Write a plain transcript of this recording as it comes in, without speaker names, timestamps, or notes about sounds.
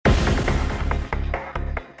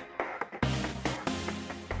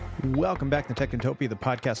Welcome back to Technotopia, the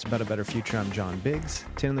podcast about a better future. I'm John Biggs.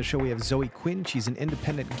 Today on the show we have Zoe Quinn. She's an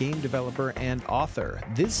independent game developer and author.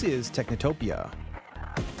 This is Technotopia.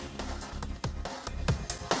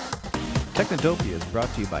 Technotopia is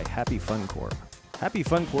brought to you by Happy Fun Corp. Happy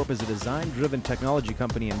Fun Corp is a design-driven technology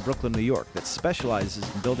company in Brooklyn, New York that specializes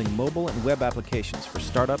in building mobile and web applications for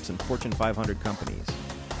startups and Fortune 500 companies.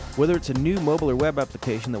 Whether it's a new mobile or web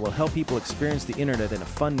application that will help people experience the internet in a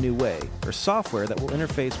fun new way, or software that will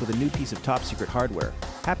interface with a new piece of top-secret hardware,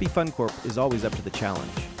 Happy Fun Corp is always up to the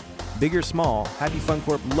challenge. Big or small, Happy Fun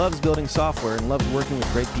Corp loves building software and loves working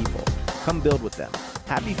with great people. Come build with them.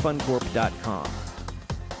 HappyFunCorp.com.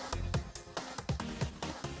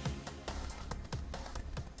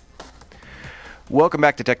 Welcome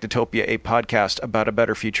back to Technotopia, a podcast about a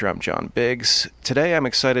better future. I'm John Biggs. Today I'm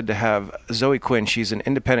excited to have Zoe Quinn. She's an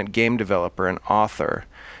independent game developer and author,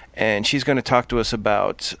 and she's going to talk to us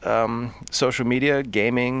about social media,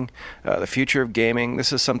 gaming, the future of gaming.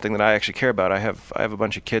 This is something that I actually care about. I have a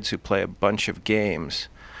bunch of kids who play a bunch of games,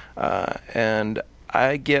 and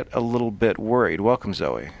I get a little bit worried. Welcome,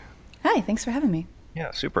 Zoe. Hi, thanks for having me.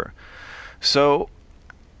 Yeah, super. So,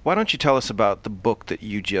 why don't you tell us about the book that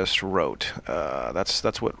you just wrote?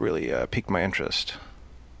 That's what really piqued my interest.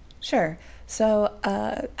 Sure. So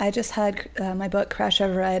I just had my book, Crash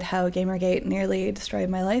Override, How Gamergate Nearly Destroyed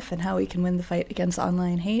My Life and How We Can Win the Fight Against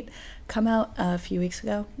Online Hate, come out a few weeks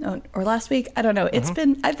ago, or last week. I don't know. I've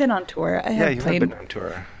been on tour. You've been on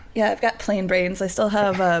tour. Yeah, I've got plane brains. I still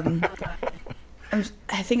have, I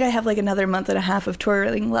think I have like another month and a half of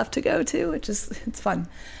touring left to go too, it's fun.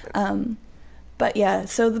 But yeah,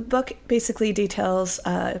 so the book basically details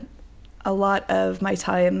a lot of my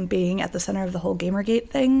time being at the center of the whole Gamergate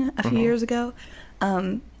thing a few years ago.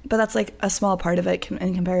 But that's like a small part of it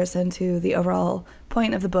in comparison to the overall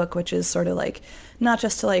point of the book, which is sort of like not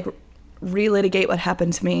just to like relitigate what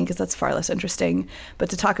happened to me, because that's far less interesting, but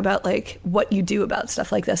to talk about like what you do about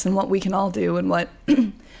stuff like this and what we can all do and what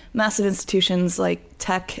massive institutions like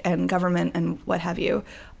tech and government and what have you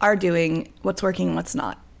are doing, what's working and what's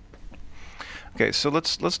not. Okay, so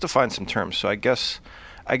let's define some terms. So I guess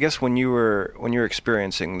when you were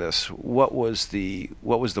experiencing this, what was the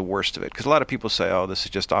worst of it? Because a lot of people say, "Oh, this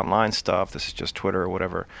is just online stuff. This is just Twitter or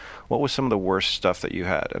whatever." What was some of the worst stuff that you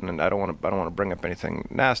had? And I don't want to bring up anything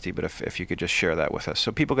nasty, but if you could just share that with us,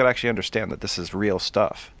 so people could actually understand that this is real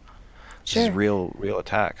stuff. Sure. This is real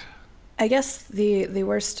attack. I guess the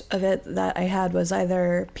worst of it that I had was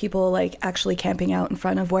either people like actually camping out in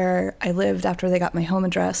front of where I lived after they got my home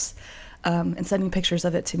address. And sending pictures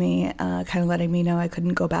of it to me, kind of letting me know I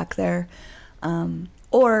couldn't go back there.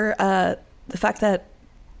 Or the fact that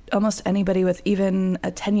almost anybody with even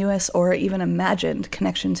a tenuous or even imagined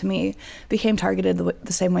connection to me became targeted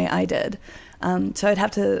the same way I did. So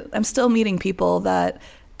I'm still meeting people that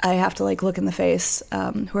I have to like look in the face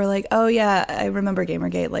who are like, oh yeah, I remember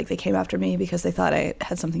Gamergate. Like they came after me because they thought I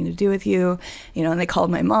had something to do with you, and they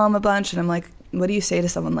called my mom a bunch. And I'm like, what do you say to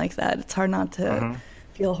someone like that? It's hard not to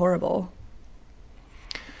feel horrible.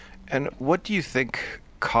 And what do you think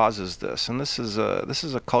causes this? And this is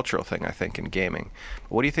a cultural thing, I think, in gaming.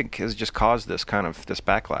 What do you think has just caused this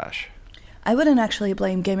backlash? I wouldn't actually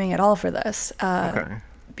blame gaming at all for this,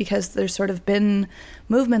 because there's sort of been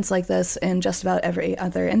movements like this in just about every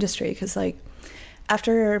other industry. Because like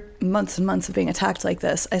after months and months of being attacked like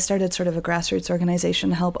this, I started sort of a grassroots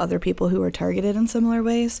organization to help other people who were targeted in similar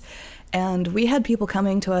ways. And we had people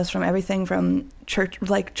coming to us from everything from church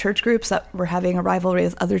groups that were having a rivalry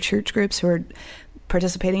with other church groups who were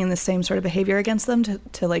participating in the same sort of behavior against them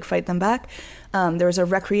to like fight them back. There was a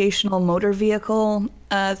recreational motor vehicle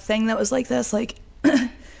thing that was like this. Like,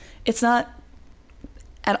 it's not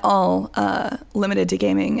at all limited to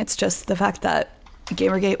gaming. It's just the fact that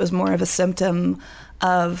Gamergate was more of a symptom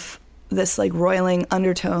of this like roiling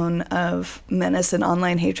undertone of menace and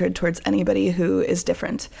online hatred towards anybody who is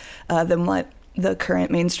different than what the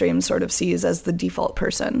current mainstream sort of sees as the default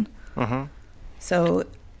person. So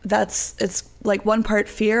it's like one part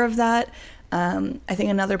fear of that. I think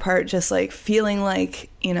another part just like feeling like,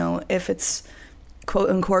 if it's quote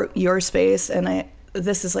unquote your space, and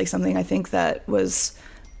this is like something I think that was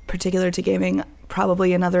particular to gaming,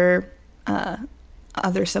 probably in other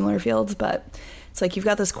similar fields, but it's like you've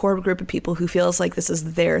got this core group of people who feels like this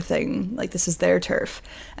is their thing, like this is their turf.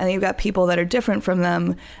 And then you've got people that are different from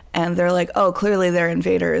them, and they're like, oh, clearly they're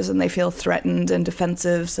invaders, and they feel threatened and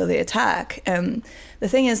defensive, so they attack. And the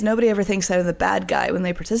thing is, nobody ever thinks they're the bad guy when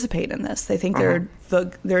they participate in this. They think they're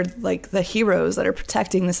like the heroes that are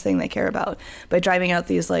protecting this thing they care about by driving out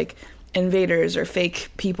these like invaders or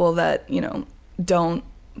fake people that, don't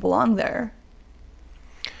belong there.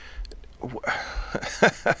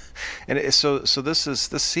 And so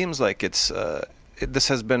this seems like this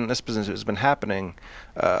business has been happening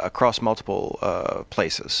across multiple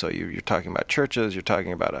places. So you're talking about churches, you're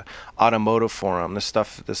talking about a automotive forum. This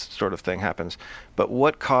sort of thing happens. But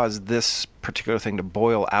what caused this particular thing to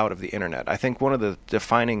boil out of the internet? I think one of the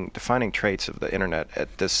defining traits of the internet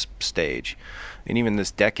at this stage, and even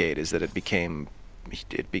this decade, is that it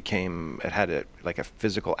had like a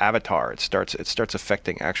physical avatar. It starts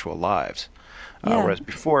affecting actual lives. Whereas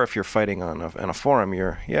before, if you're fighting on a forum,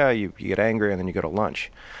 you get angry and then you go to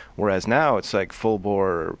lunch. Whereas now it's like full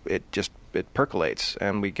bore. It percolates,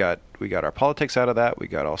 and we got our politics out of that. We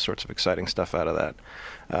got all sorts of exciting stuff out of that.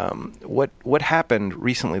 What happened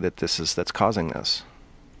recently that's causing this?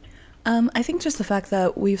 I think just the fact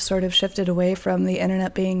that we've sort of shifted away from the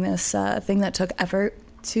internet being this thing that took effort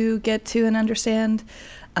to get to and understand,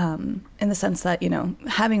 in the sense that,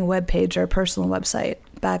 having a web page or a personal website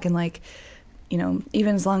back in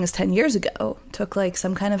even as long as 10 years ago took like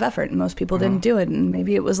some kind of effort, and most people didn't do it, and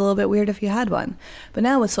maybe it was a little bit weird if you had one. But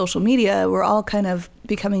now with social media, we're all kind of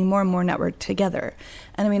becoming more and more networked together.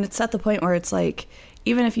 And I mean, it's at the point where it's like,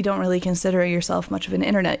 even if you don't really consider yourself much of an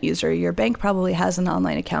internet user, your bank probably has an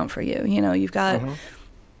online account for you. You've got,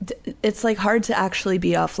 it's like hard to actually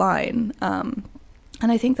be offline.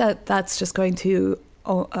 And I think that that's just going to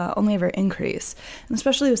only ever increase. And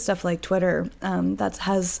especially with stuff like Twitter,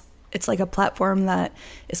 it's like a platform that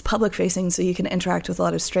is public facing, so you can interact with a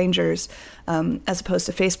lot of strangers, as opposed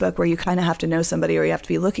to Facebook, where you kind of have to know somebody or you have to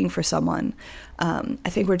be looking for someone. I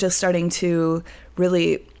think we're just starting to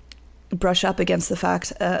really brush up against the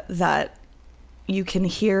fact that you can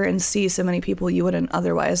hear and see so many people you wouldn't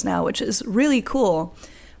otherwise now, which is really cool,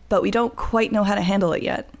 but we don't quite know how to handle it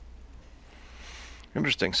yet.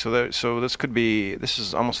 Interesting. So this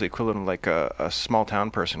is almost the equivalent of like a small town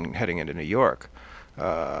person heading into New York.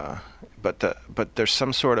 But there's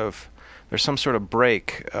some sort of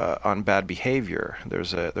break on bad behavior.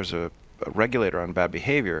 There's a regulator on bad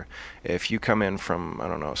behavior. If you come in from, I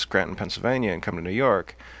don't know, Scranton, Pennsylvania, and come to New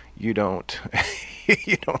York, you don't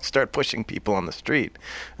you don't start pushing people on the street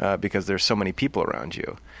because there's so many people around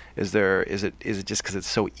you. Is it just because it's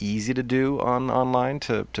so easy to do online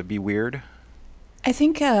to be weird? I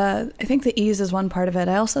think the ease is one part of it.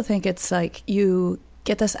 I also think it's like you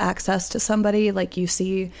get this access to somebody, like you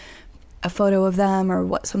see a photo of them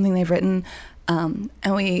or something they've written, and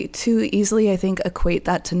we too easily, I think, equate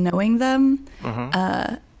that to knowing them.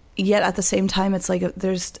 Yet at the same time, it's like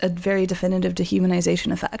there's a very definitive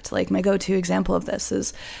dehumanization effect. Like my go-to example of this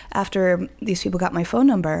is after these people got my phone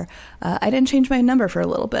number, I didn't change my number for a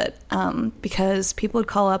little bit because people would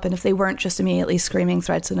call up, and if they weren't just immediately screaming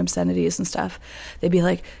threats and obscenities and stuff, they'd be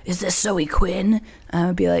like, "Is this Zoe Quinn?"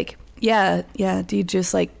 I'd be like, Yeah. Did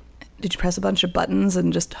you press a bunch of buttons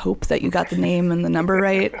and just hope that you got the name and the number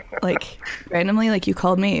right? Like randomly, like you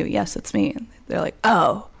called me. Yes, it's me. They're like,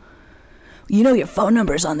 "Oh, your phone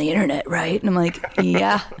number's on the internet, right?" And I'm like,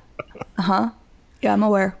 "Yeah. Yeah, I'm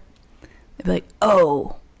aware." They'd be like,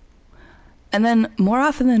 "Oh." And then more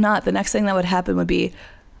often than not, the next thing that would happen would be,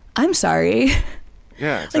 "I'm sorry."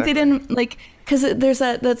 Yeah, exactly. Like they didn't because there's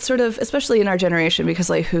that sort of, especially in our generation, because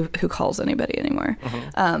like who calls anybody anymore?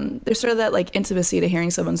 There's sort of that like intimacy to hearing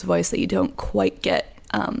someone's voice that you don't quite get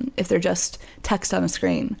if they're just text on a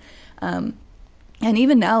screen. And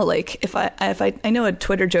even now, like if I know a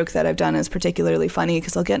Twitter joke that I've done is particularly funny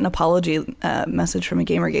because I'll get an apology message from a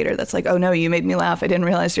Gamergator that's like, "Oh no, you made me laugh. I didn't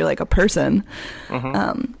realize you're like a person."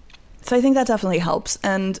 So I think that definitely helps,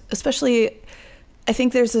 and especially, I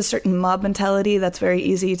think there's a certain mob mentality that's very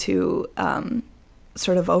easy to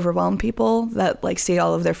sort of overwhelm people that like see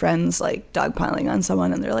all of their friends like dogpiling on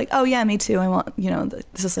someone, and they're like, "Oh yeah, me too. I want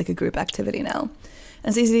this is like a group activity now," and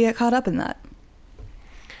it's easy to get caught up in that.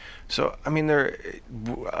 So, I mean,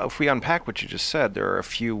 if we unpack what you just said, there are a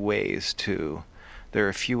few ways to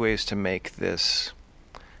make this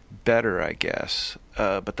better, I guess.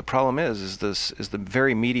 But the problem is the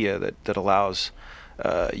very media that allows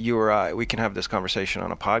you or I, we can have this conversation on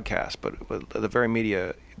a podcast, but the very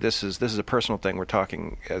media, this is a personal thing. We're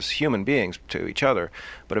talking as human beings to each other,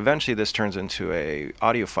 but eventually this turns into a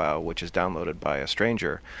audio file which is downloaded by a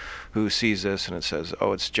stranger who sees this and it says,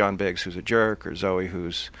 "Oh, it's John Biggs who's a jerk," or Zoe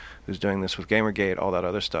who's doing this with Gamergate, all that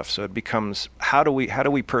other stuff. So it becomes, how do we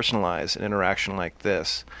personalize an interaction like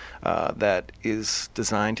this that is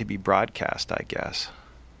designed to be broadcast, I guess?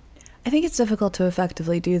 I think it's difficult to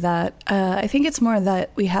effectively do that. I think it's more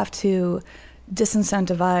that we have to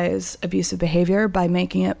disincentivize abusive behavior by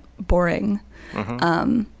making it boring.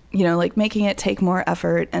 Like making it take more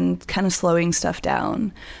effort and kind of slowing stuff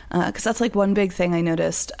down. Because that's like one big thing I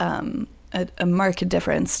noticed, a marked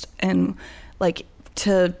difference in like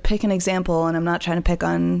to pick an example, and I'm not trying to pick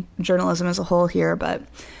on journalism as a whole here, but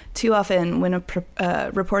too often when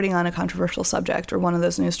reporting on a controversial subject or one of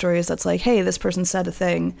those news stories that's like, hey, this person said a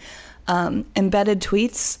thing, embedded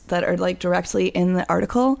tweets that are like directly in the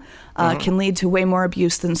article can lead to way more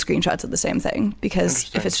abuse than screenshots of the same thing.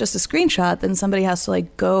 Because if it's just a screenshot, then somebody has to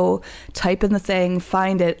like go type in the thing,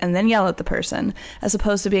 find it, and then yell at the person, as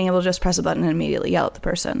opposed to being able to just press a button and immediately yell at the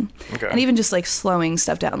person. Okay. And even just like slowing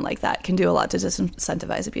stuff down like that can do a lot to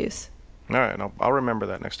disincentivize abuse. All right, I'll remember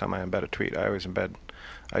that next time I embed a tweet. I always embed.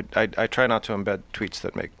 I try not to embed tweets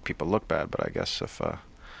that make people look bad, but I guess if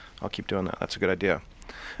I'll keep doing that. That's a good idea.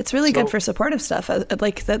 It's really good for supportive stuff.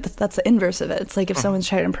 Like that's the inverse of it. It's like if someone's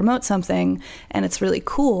trying to promote something and it's really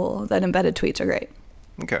cool, then embedded tweets are great.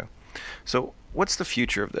 Okay. So what's the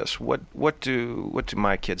future of this? What do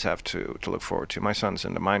my kids have to look forward to? My son's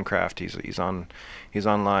into Minecraft. He's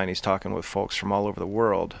online. He's talking with folks from all over the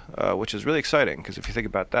world, which is really exciting because if you think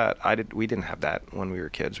about that, we didn't have that when we were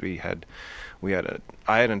kids.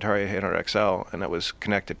 I had an Atari 800 XL, and it was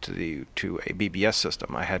connected to a BBS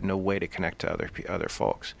system. I had no way to connect to other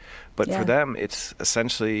folks. But for them, it's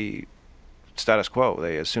essentially status quo.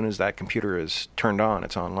 As soon as that computer is turned on,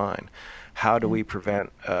 it's online. How do we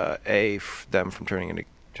prevent them from turning into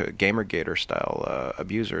Gamergator style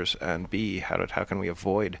abusers, and B, how can we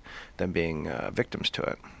avoid them being victims to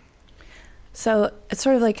it? So it's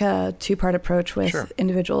sort of like a two-part approach with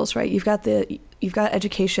individuals, right? You've got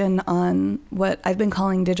education on what I've been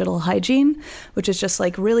calling digital hygiene, which is just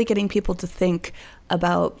like really getting people to think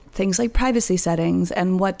about things like privacy settings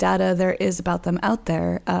and what data there is about them out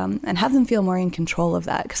there, and have them feel more in control of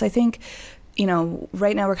that. Because I think,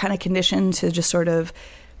 right now we're kind of conditioned to just sort of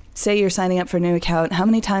say you're signing up for a new account. How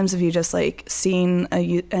many times have you just like seen a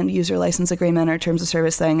user license agreement or terms of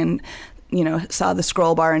service thing and saw the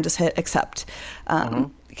scroll bar and just hit accept?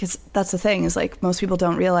 Because that's the thing, is like most people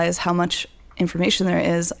don't realize how much information there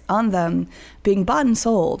is on them being bought and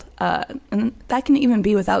sold. And that can even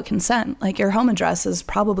be without consent. Like your home address is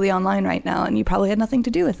probably online right now and you probably had nothing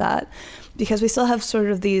to do with that, because we still have sort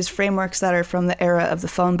of these frameworks that are from the era of the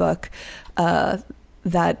phone book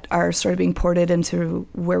that are sort of being ported into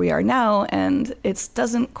where we are now. And it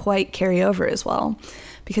doesn't quite carry over as well,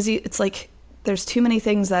 because it's like there's too many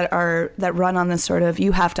things that run on this sort of,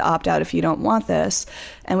 you have to opt out if you don't want this.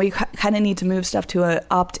 And we kind of need to move stuff to a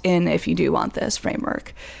opt in if you do want this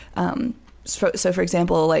framework. So for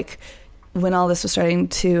example, like when all this was starting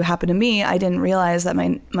to happen to me, I didn't realize that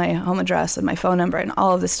my home address and my phone number and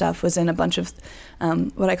all of this stuff was in a bunch of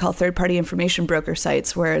what I call third-party information broker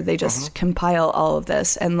sites, where they just compile all of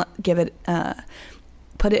this and give it,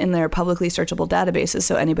 put it in their publicly searchable databases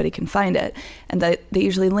so anybody can find it. And that they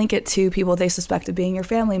usually link it to people they suspect of being your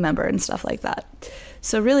family member and stuff like that.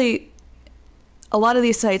 So really, a lot of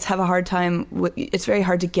these sites have a hard time. It's very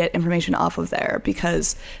hard to get information off of there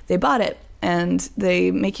because they bought it. And they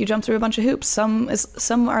make you jump through a bunch of hoops. Some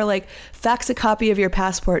are like, fax a copy of your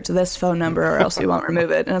passport to this phone number or else we won't remove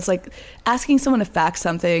it. And it's like, asking someone to fax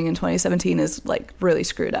something in 2017 is like really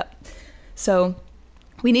screwed up. So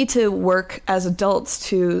we need to work as adults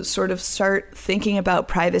to sort of start thinking about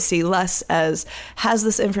privacy less as, has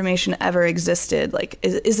this information ever existed? Like,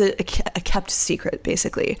 is it a kept secret,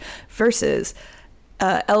 basically, versus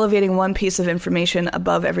elevating one piece of information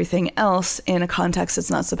above everything else in a context it's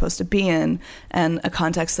not supposed to be in, and a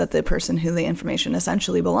context that the person who the information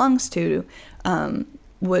essentially belongs to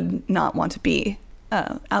would not want to be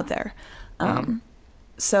out there.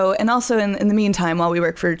 So, and also in the meantime, while we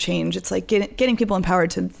work for change, it's like getting people empowered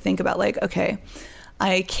to think about like, okay,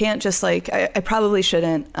 I can't just like, I probably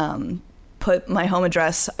shouldn't put my home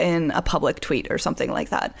address in a public tweet or something like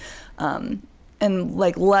that. And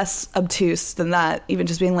like less obtuse than that, even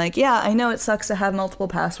just being like, yeah, I know it sucks to have multiple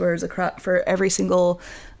passwords for every single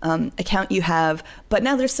account you have, but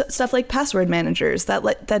now there's stuff like password managers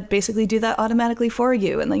that basically do that automatically for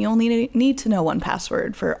you, and then you only need to know one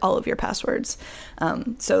password for all of your passwords.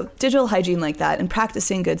 So digital hygiene like that, and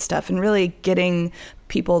practicing good stuff, and really getting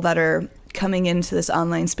people that are coming into this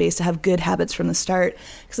online space to have good habits from the start,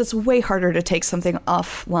 because it's way harder to take something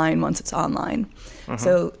offline once it's online.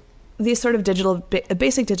 So these sort of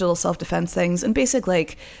basic digital self-defense things, and basic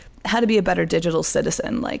like how to be a better digital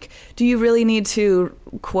citizen. Like, do you really need to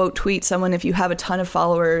quote tweet someone if you have a ton of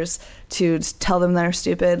followers to tell them they're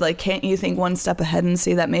stupid? Like, can't you think one step ahead and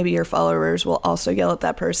see that maybe your followers will also yell at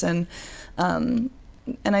that person? And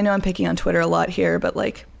I know I'm picking on Twitter a lot here, but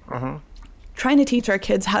like trying to teach our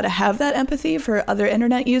kids how to have that empathy for other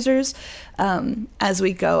internet users as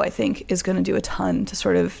we go, I think is going to do a ton to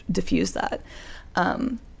sort of diffuse that.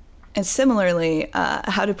 And similarly,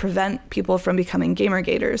 how to prevent people from becoming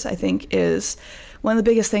gamergaters, I think, is one of the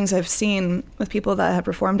biggest things I've seen with people that have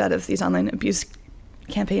performed out of these online abuse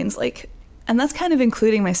campaigns. And that's kind of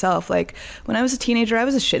including myself. Like, when I was a teenager, I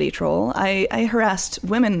was a shitty troll. I harassed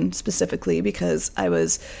women specifically because I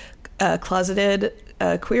was a closeted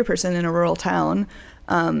queer person in a rural town.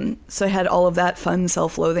 So I had all of that fun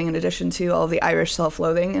self-loathing in addition to all of the Irish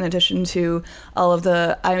self-loathing, in addition to all of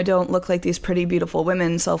the I don't look like these pretty, beautiful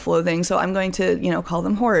women self-loathing, so I'm going to, call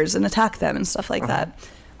them whores and attack them and stuff like that.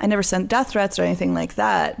 I never sent death threats or anything like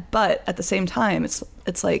that, but at the same time,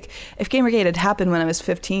 it's like, if Gamergate had happened when I was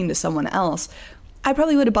 15 to someone else, I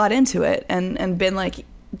probably would have bought into it and been like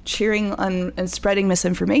cheering on and spreading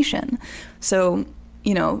misinformation. So,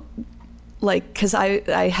 because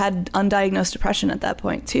I had undiagnosed depression at that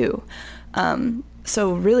point too.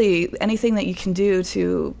 So really, anything that you can do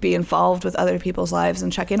to be involved with other people's lives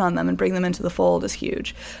and check in on them and bring them into the fold is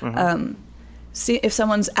huge. See if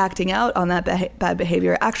someone's acting out on that bad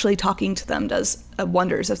behavior, actually talking to them does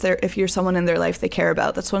wonders. If you're someone in their life they care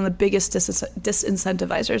about, that's one of the biggest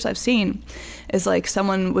disincentivizers I've seen, is like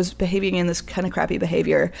someone was behaving in this kind of crappy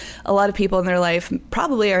behavior. A lot of people in their life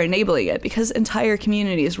probably are enabling it because entire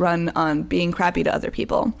communities run on being crappy to other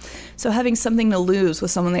people. So having something to lose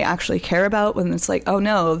with someone they actually care about, when it's like, oh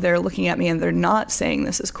no, they're looking at me and they're not saying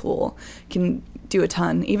this is cool, can do a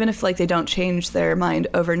ton, even if they don't change their mind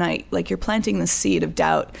overnight. Like, you're planting the seed of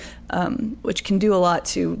doubt, which can do a lot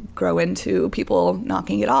to grow into people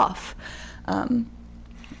knocking it off.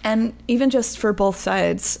 And even just for both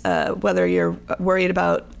sides, whether you're worried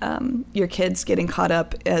about your kids getting caught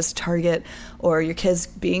up as target or your kids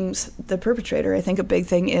being the perpetrator, I think a big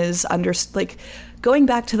thing is going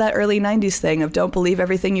back to that early 90s thing of don't believe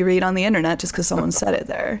everything you read on the internet just because someone said it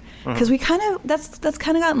there. Because that's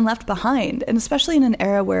kind of gotten left behind. And especially in an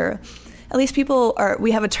era where at least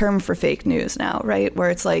we have a term for fake news now, right?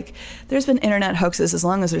 Where it's like, there's been internet hoaxes as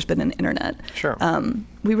long as there's been an internet. Sure.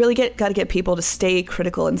 We really got to get people to stay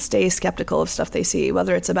critical and stay skeptical of stuff they see,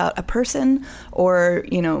 whether it's about a person or,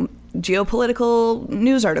 geopolitical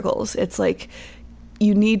news articles. It's like,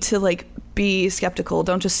 you need to be skeptical.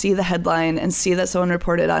 Don't just see the headline and see that someone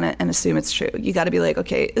reported on it and assume it's true. You got to be like,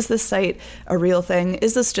 okay, is this site a real thing?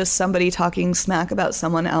 Is this just somebody talking smack about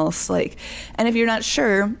someone else? And if you're not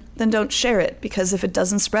sure, then don't share it, because if it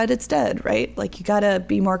doesn't spread, it's dead, right? You got to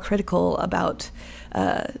be more critical about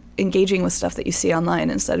engaging with stuff that you see online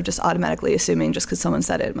instead of just automatically assuming just because someone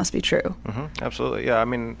said it must be true. Absolutely. Yeah. I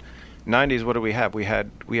mean, 90s, what do we have? We had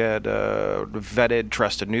vetted,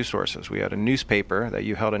 trusted news sources. We had a newspaper that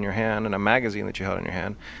you held in your hand and a magazine that you held in your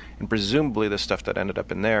hand, and presumably the stuff that ended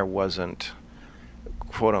up in there wasn't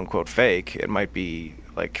quote unquote fake. It might be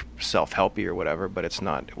self-helpy or whatever, but it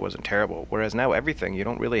wasn't terrible. Whereas now everything, you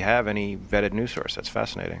don't really have any vetted news source. That's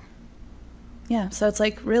fascinating. Yeah, so it's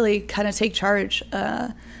really kind of take charge,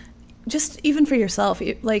 just even for yourself,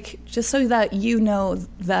 just so that you know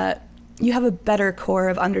that you have a better core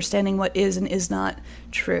of understanding what is and is not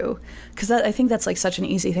true. Because I think that's such an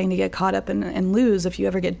easy thing to get caught up in and lose if you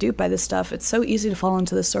ever get duped by this stuff. It's so easy to fall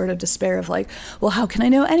into this sort of despair of well, how can I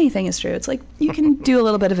know anything is true? It's you can do a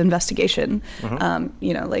little bit of investigation. I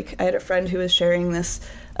had a friend who was sharing this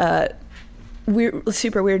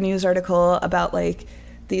super weird news article about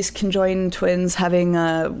these conjoined twins having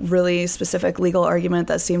a really specific legal argument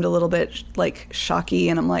that seemed a little bit shocky.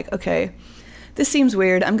 And I'm like, okay, this seems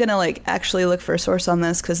weird. I'm going to actually look for a source on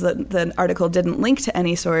this, because the article didn't link to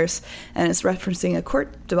any source and it's referencing a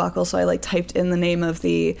court debacle. So I typed in the name of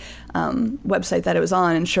the website that it was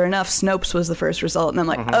on, and sure enough, Snopes was the first result. And I'm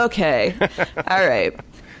like, okay, all right,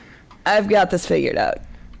 I've got this figured out.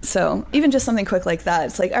 So even just something quick like that,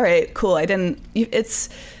 it's all right, cool.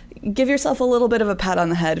 Give yourself a little bit of a pat on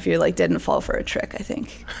the head if you didn't fall for a trick, I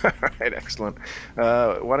think. All right, excellent.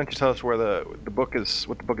 Why don't you tell us where what the book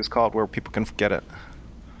is called, where people can get it?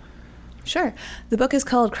 Sure. The book is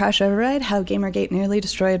called Crash Override: How Gamergate Nearly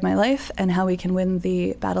Destroyed My Life and How We Can Win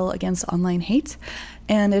the Battle Against Online Hate.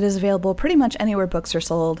 And it is available pretty much anywhere books are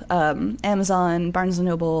sold. Amazon, Barnes &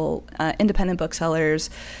 Noble, independent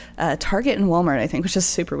booksellers, Target and Walmart, I think, which is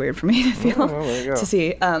super weird for me to feel to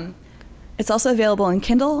see. It's also available in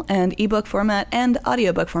Kindle and ebook format and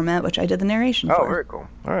audiobook format, which I did the narration for. Oh, very cool.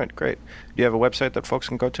 All right, great. Do you have a website that folks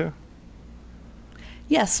can go to?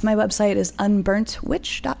 Yes, my website is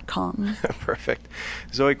unburntwitch.com. Perfect.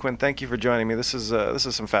 Zoe Quinn, thank you for joining me. This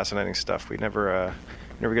is some fascinating stuff. We never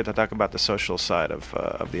get to talk about the social side of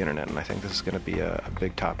the internet, and I think this is going to be a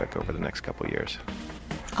big topic over the next couple of years.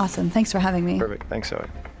 Awesome. Thanks for having me. Perfect. Thanks, Zoe.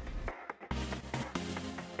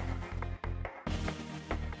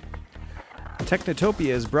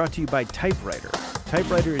 Technotopia is brought to you by Typewriter.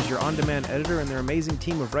 Typewriter is your on-demand editor, and their amazing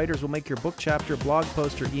team of writers will make your book chapter, blog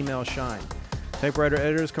post, or email shine. Typewriter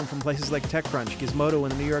editors come from places like TechCrunch, Gizmodo,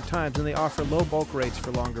 and the New York Times, and they offer low bulk rates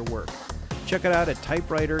for longer work. Check it out at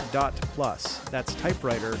typewriter.plus. That's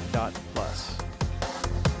typewriter.plus.